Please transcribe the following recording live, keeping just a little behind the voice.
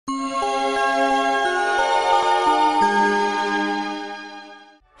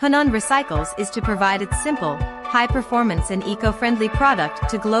Hunan Recycles is to provide its simple, high-performance and eco-friendly product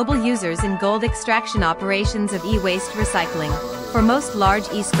to global users in gold extraction operations of e-waste recycling. For most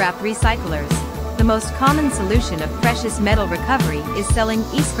large e-scrap recyclers, the most common solution of precious metal recovery is selling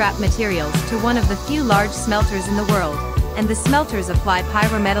e-scrap materials to one of the few large smelters in the world, and the smelters apply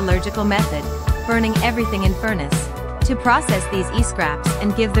pyrometallurgical method, burning everything in furnace, to process these e-scraps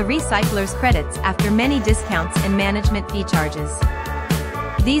and give the recyclers credits after many discounts and management fee charges.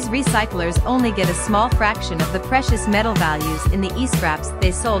 These recyclers only get a small fraction of the precious metal values in the e-scraps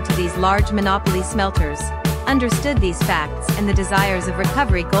they sold to these large monopoly smelters. Understood these facts and the desires of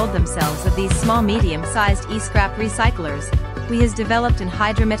recovery gold themselves of these small medium-sized e-scrap recyclers, we has developed an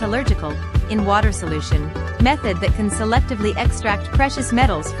hydrometallurgical, in water solution, method that can selectively extract precious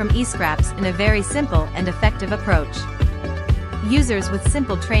metals from e-scraps in a very simple and effective approach. Users with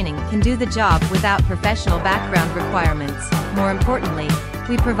simple training can do the job without professional background requirements. More importantly,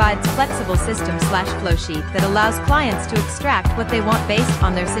 we provide flexible system/flow sheet that allows clients to extract what they want based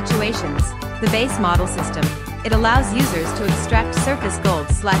on their situations. The base model system. It allows users to extract surface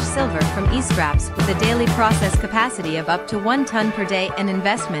gold/silver from e-scraps with a daily process capacity of up to 1 ton per day and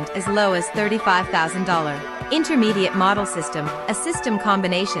investment as low as $35,000. Intermediate model system, a system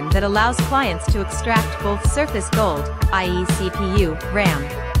combination that allows clients to extract both surface gold, i.e. CPU, RAM,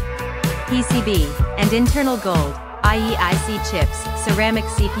 PCB, and internal gold, i.e. IC chips, ceramic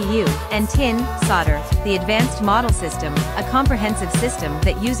CPU, and tin, solder. The advanced model system, a comprehensive system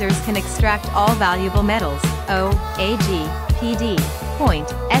that users can extract all valuable metals, O, Ag, PD, point,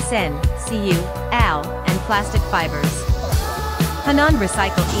 SN, Cu, Al, and plastic fibers. Hunan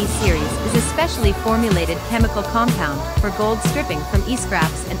Recycle E-Series is a specially formulated chemical compound for gold stripping from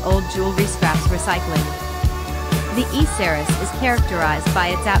e-scraps and old jewelry scraps recycling. The E-Series is characterized by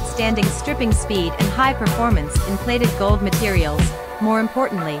its outstanding stripping speed and high performance in plated gold materials. More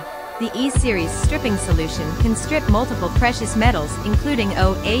importantly, the E-Series stripping solution can strip multiple precious metals including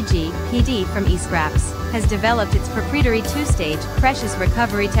O, Ag, PD from e-scraps, has developed its proprietary two-stage precious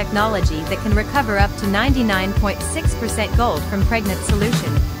recovery technology that can recover up to 99.6% gold from pregnant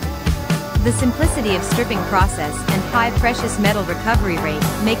solution. The simplicity of stripping process and high precious metal recovery rate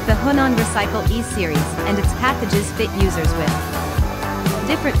make the Hunan Recycle E-Series and its packages fit users with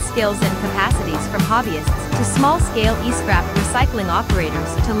different skills and capacities, from hobbyists to small-scale e-scrap recycling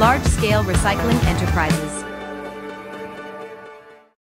operators to large-scale recycling enterprises.